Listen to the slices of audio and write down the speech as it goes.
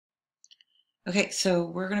Okay, so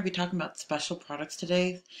we're going to be talking about special products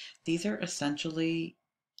today. These are essentially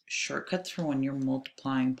shortcuts for when you're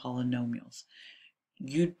multiplying polynomials.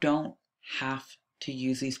 You don't have to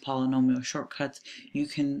use these polynomial shortcuts. You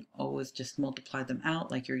can always just multiply them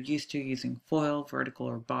out like you're used to using FOIL, vertical,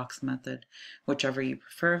 or box method, whichever you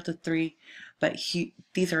prefer of the three. But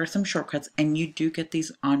these are some shortcuts, and you do get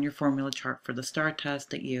these on your formula chart for the STAR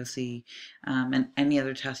test, the EOC, and any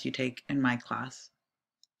other test you take in my class.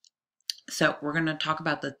 So we're going to talk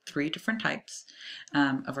about the three different types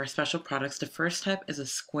of our special products. The first type is a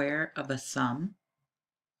square of a sum.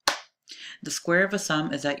 The square of a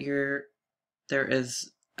sum is that there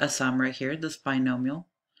is a sum right here, this binomial,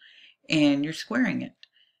 and you're squaring it.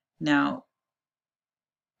 Now,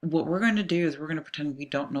 what we're going to do is we're going to pretend we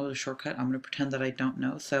don't know the shortcut. I'm going to pretend that I don't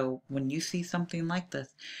know. So when you see something like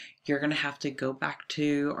this, you're going to have to go back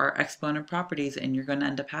to our exponent properties, and you're going to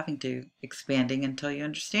end up having to expanding until you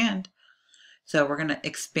understand. So we're going to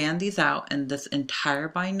expand these out, and this entire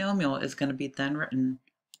binomial is going to be then written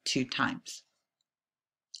 2 times.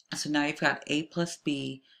 So now you've got a plus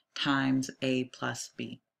b times a plus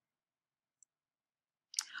b.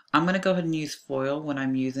 I'm going to go ahead and use FOIL when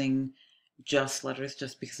I'm using just letters,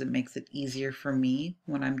 just because it makes it easier for me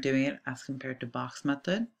when I'm doing it as compared to box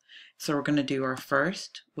method. So we're going to do our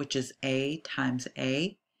first, which is a times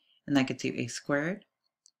a, and that gets you a squared.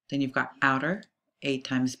 Then you've got outer, a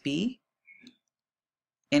times b,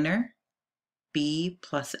 inner, b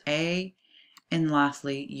plus a, and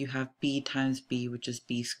lastly, you have b times b, which is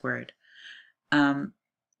b squared.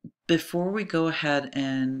 Before we go ahead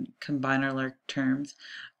and combine our like terms,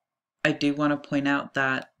 I do want to point out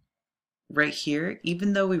that right here,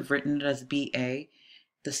 even though we've written it as BA,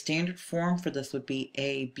 the standard form for this would be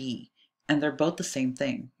AB, and they're both the same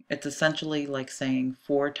thing. It's essentially like saying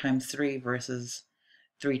 4 times 3 versus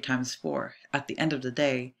 3 times 4. At the end of the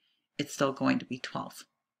day, it's still going to be 12.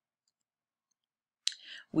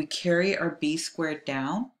 We carry our b squared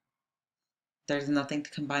down. There's nothing to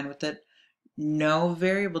combine with it. No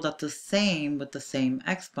variable that's the same with the same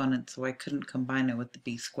exponent, so I couldn't combine it with the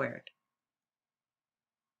b squared.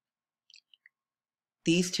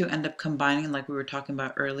 These two end up combining like we were talking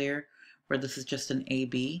about earlier, where this is just an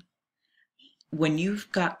AB. When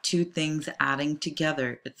you've got two things adding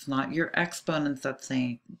together, it's not your exponents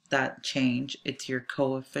that change, it's your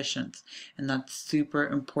coefficients. And that's super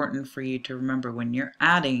important for you to remember. When you're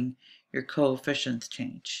adding, your coefficients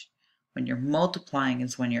change. When you're multiplying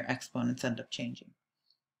is when your exponents end up changing.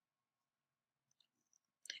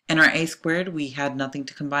 In our a squared, we had nothing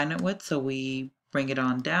to combine it with, so we bring it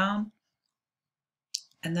on down.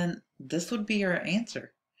 And then this would be our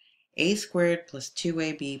answer. A squared plus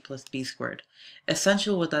 2ab plus b squared.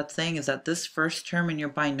 Essentially what that's saying is that this first term in your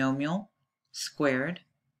binomial squared,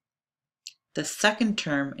 the second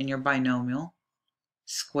term in your binomial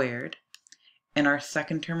squared, and our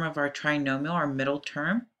second term of our trinomial, our middle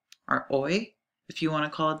term, our OI, if you want to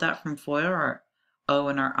call it that from FOIL, our O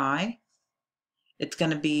and our I, it's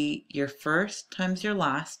going to be your first times your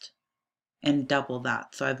last and double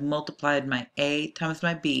that. So I've multiplied my A times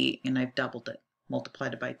my B and I've doubled it,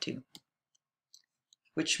 multiplied it by 2.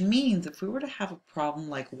 Which means if we were to have a problem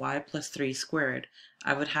like y plus 3 squared,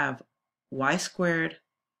 I would have y squared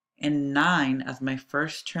and 9 as my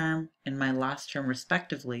first term and my last term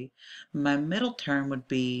respectively. My middle term would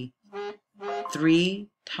be 3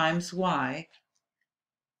 times y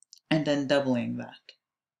and then doubling that.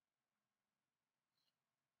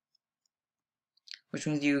 Which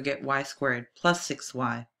means you get y squared plus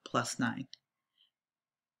 6y plus 9.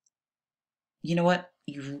 You know what?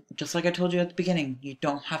 Just like I told you at the beginning, you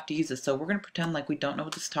don't have to use this. So we're going to pretend like we don't know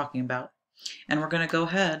what this is talking about. And we're going to go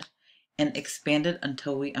ahead and expand it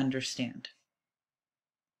until we understand.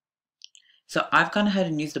 So I've gone ahead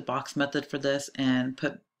and used the box method for this and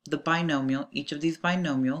put the binomial, each of these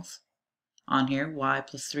binomials on here, y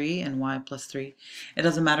plus 3 and y plus 3. It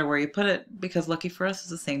doesn't matter where you put it because lucky for us, it's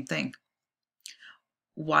the same thing.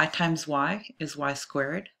 Y times y is y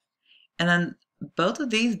squared. And then both of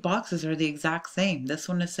these boxes are the exact same. This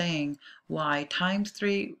one is saying y times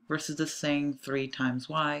 3 versus this saying 3 times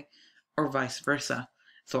y, or vice versa.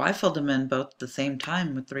 So I filled them in both at the same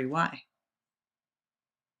time with 3y.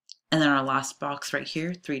 And then our last box right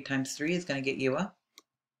here, 3 times 3 is going to get you a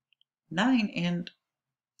 9, and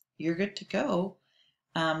you're good to go.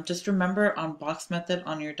 Just remember on box method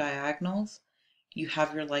on your diagonals, you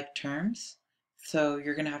have your like terms. So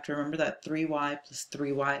you're going to have to remember that 3y plus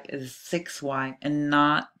 3y is 6y and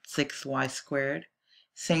not 6y squared.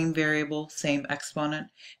 Same variable, same exponent.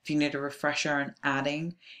 If you need a refresher on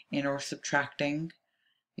adding and or subtracting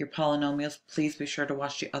your polynomials, please be sure to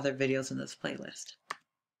watch the other videos in this playlist.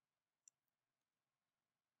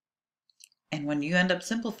 And when you end up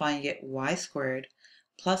simplifying, you get y squared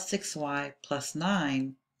plus 6y plus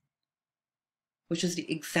 9, which is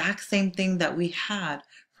the exact same thing that we had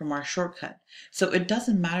from our shortcut. So it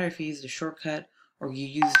doesn't matter if you use the shortcut or you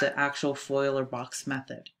use the actual FOIL or box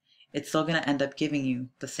method. It's still going to end up giving you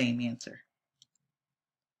the same answer.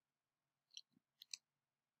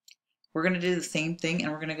 We're going to do the same thing,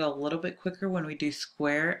 and we're going to go a little bit quicker when we do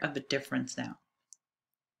square of a difference now.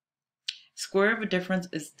 Square of a difference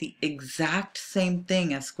is the exact same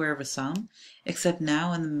thing as square of a sum, except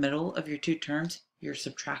now in the middle of your two terms, you're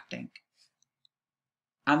subtracting.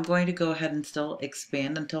 I'm going to go ahead and still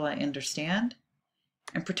expand until I understand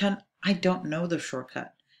and pretend I don't know the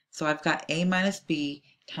shortcut. So I've got a minus b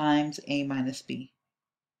times a minus b.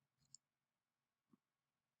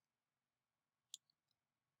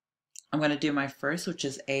 I'm going to do my first, which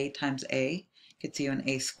is a times a, gets you an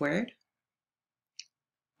a squared.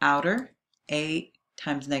 Outer, a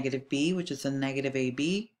times negative b, which is a negative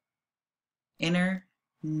ab. Inner,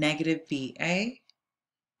 negative ba.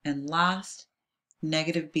 And last,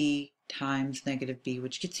 negative b times negative b,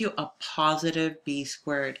 which gets you a positive b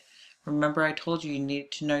squared. Remember, I told you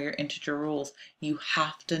need to know your integer rules. You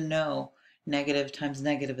have to know negative times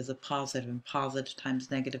negative is a positive, and positive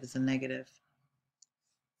times negative is a negative.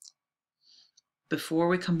 Before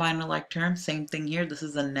we combine our like terms, same thing here. This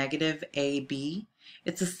is a negative AB.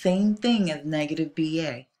 It's the same thing as negative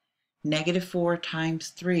BA. Negative 4 times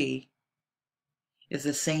 3 is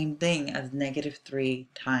the same thing as negative 3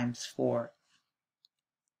 times 4.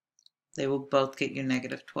 They will both get you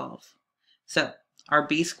negative 12. So our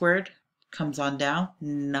b squared comes on down,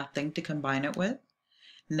 nothing to combine it with.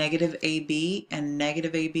 Negative AB and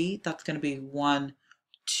negative AB, that's going to be 1,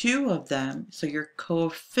 2 of them. So your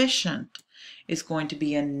coefficient is going to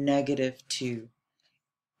be a negative 2.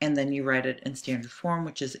 And then you write it in standard form,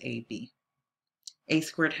 which is AB. A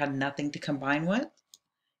squared had nothing to combine with,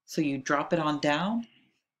 so you drop it on down,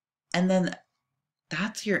 and then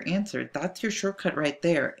that's your answer. That's your shortcut right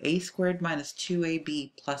there. A squared minus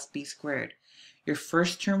 2ab plus b squared. Your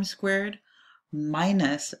first term squared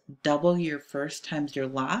minus double your first times your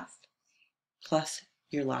last plus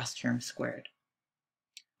your last term squared.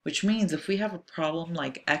 Which means if we have a problem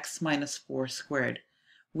like x minus 4 squared,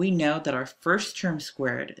 we know that our first term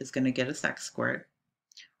squared is going to get us x squared.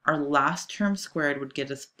 Our last term squared would get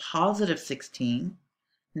us positive 16.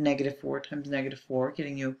 Negative 4 times negative 4,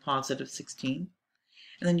 getting you a positive 16.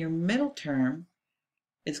 And then your middle term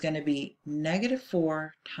is going to be negative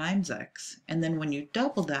 4 times x. And then when you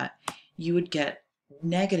double that, you would get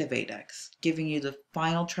negative 8x, giving you the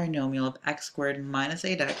final trinomial of x squared minus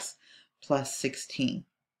 8x plus 16.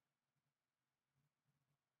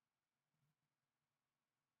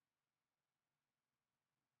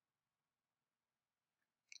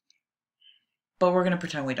 But we're going to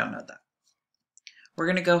pretend we don't know that. We're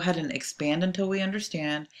going to go ahead and expand until we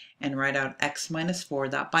understand and write out x minus 4,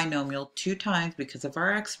 that binomial, 2 times because of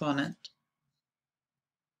our exponent.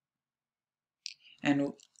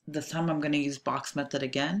 And this time I'm going to use box method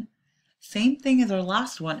again. Same thing as our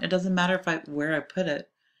last one. It doesn't matter where I put it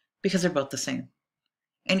because they're both the same.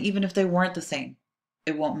 And even if they weren't the same,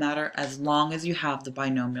 it won't matter as long as you have the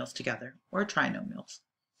binomials together, or trinomials.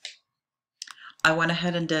 I went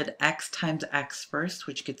ahead and did x times x first,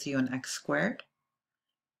 which gets you an x squared.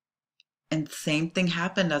 And same thing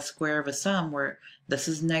happened as square of a sum, where this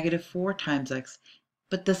is negative 4 times x,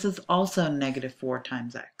 but this is also negative 4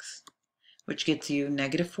 times x, which gets you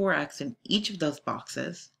negative 4x in each of those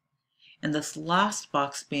boxes, and this last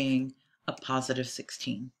box being a positive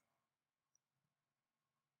 16.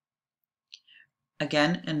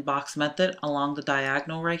 Again, in box method, along the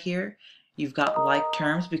diagonal right here, you've got like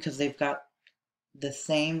terms because they've got the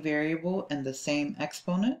same variable and the same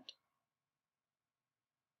exponent.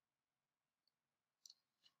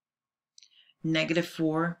 Negative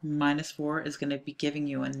 4 minus 4 is going to be giving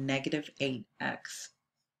you a negative 8x.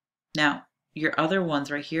 Now, your other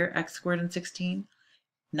ones right here, x squared and 16,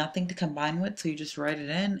 nothing to combine with, so you just write it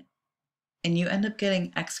in, and you end up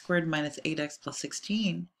getting x squared minus 8x plus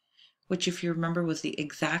 16, which if you remember was the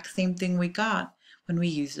exact same thing we got when we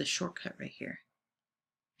used the shortcut right here.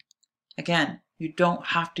 Again, you don't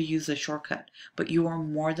have to use the shortcut, but you are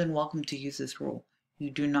more than welcome to use this rule.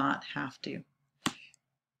 You do not have to.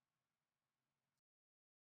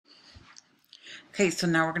 Okay, so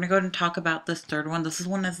now we're going to go ahead and talk about this third one. This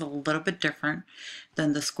one is a little bit different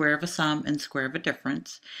than the square of a sum and square of a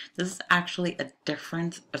difference. This is actually a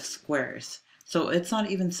difference of squares. So it's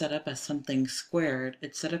not even set up as something squared.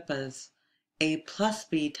 It's set up as a plus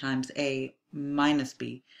b times a minus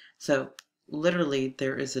b. So literally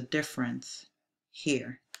there is a difference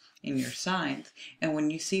here. in your signs. And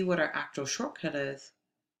when you see what our actual shortcut is,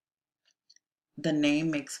 the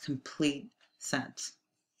name makes complete sense.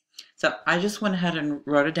 So I just went ahead and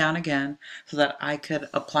wrote it down again so that I could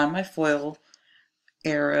apply my FOIL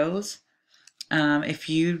arrows. If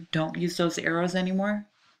you don't use those arrows anymore,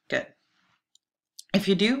 good. If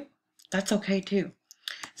you do, that's okay too.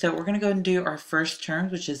 So we're going to go and do our first term,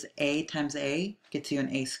 which is a times a gets you an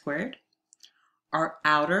a squared. Our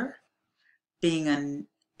outer being an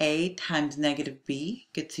a times negative b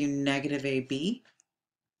gets you negative ab.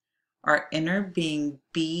 Our inner being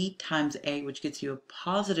b times a, which gets you a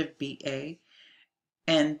positive ba.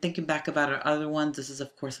 And thinking back about our other ones, this is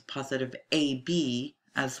of course a positive ab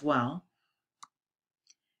as well.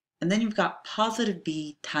 And then you've got positive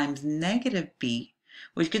b times negative b,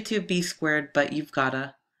 which gets you a b squared, but you've got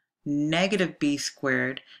a negative b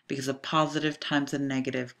squared because a positive times a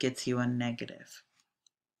negative gets you a negative.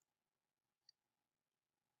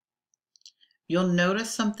 You'll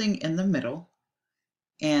notice something in the middle,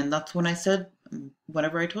 and that's when I said,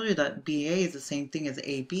 whenever I told you that BA is the same thing as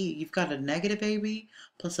AB, you've got a negative AB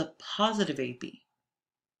plus a positive AB.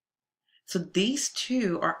 So these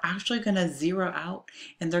two are actually going to zero out,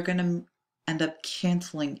 and they're going to end up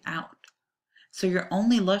canceling out. So you're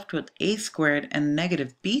only left with a squared and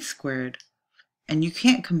negative b squared, and you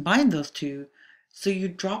can't combine those two, so you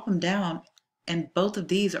drop them down, and both of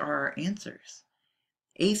these are our answers.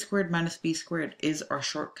 A squared minus b squared is our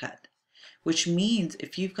shortcut, which means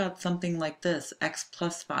if you've got something like this, x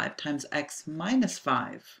plus 5 times x minus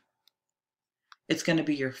 5, it's going to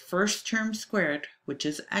be your first term squared, which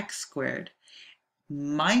is x squared,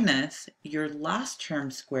 minus your last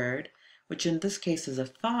term squared, which in this case is a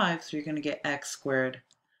 5, so you're going to get x squared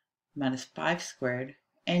minus 5 squared,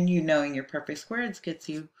 and you knowing your perfect squares gets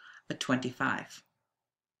you a 25.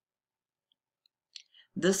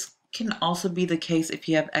 This can also be the case if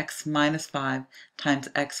you have x minus 5 times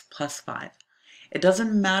x plus 5. It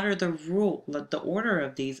doesn't matter the order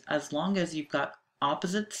of these, as long as you've got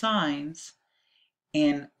opposite signs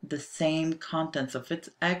and the same contents. So if it's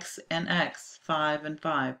x and x, 5 and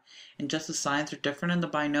 5, and just the signs are different in the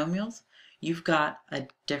binomials, you've got a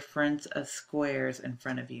difference of squares in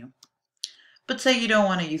front of you. But say you don't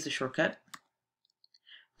want to use a shortcut.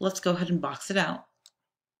 Let's go ahead and box it out.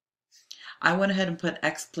 I went ahead and put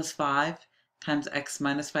x plus 5 times x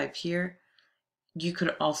minus 5 here. You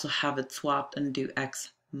could also have it swapped and do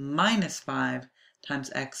x minus 5 times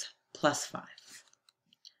x plus 5.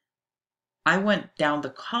 I went down the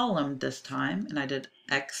column this time and I did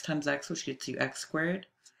x times x, which gets you x squared.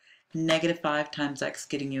 Negative 5 times x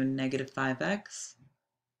getting you negative 5x.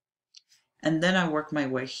 And then I work my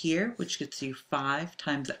way here, which gets you 5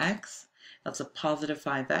 times x. That's a positive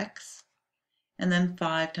 5x. And then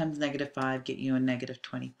 5 times negative 5 get you a negative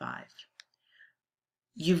 25.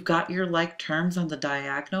 You've got your like terms on the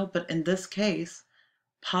diagonal, but in this case,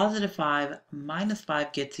 positive 5 minus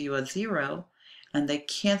 5 gets you a 0, and they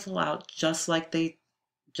cancel out just like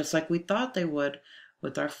we thought they would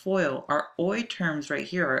with our FOIL. Our OI terms right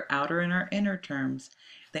here, our outer and our inner terms,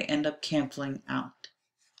 they end up canceling out.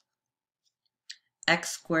 X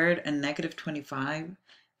squared and negative 25,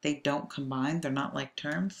 they don't combine, they're not like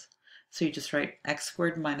terms. So you just write x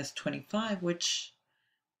squared minus 25, which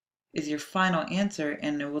is your final answer,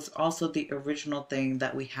 and it was also the original thing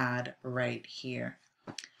that we had right here.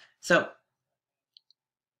 So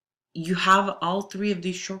you have all three of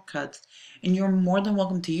these shortcuts, and you're more than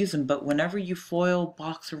welcome to use them, but whenever you FOIL,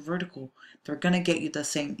 box, or vertical, they're going to get you the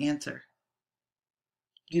same answer.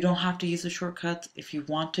 You don't have to use the shortcuts. If you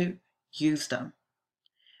want to, use them.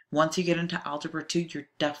 Once you get into Algebra 2, you're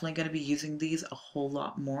definitely going to be using these a whole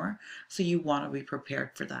lot more, so you want to be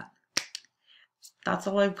prepared for that. That's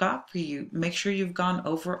all I've got for you. Make sure you've gone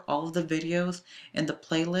over all of the videos in the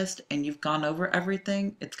playlist and you've gone over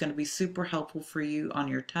everything. It's going to be super helpful for you on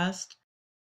your test.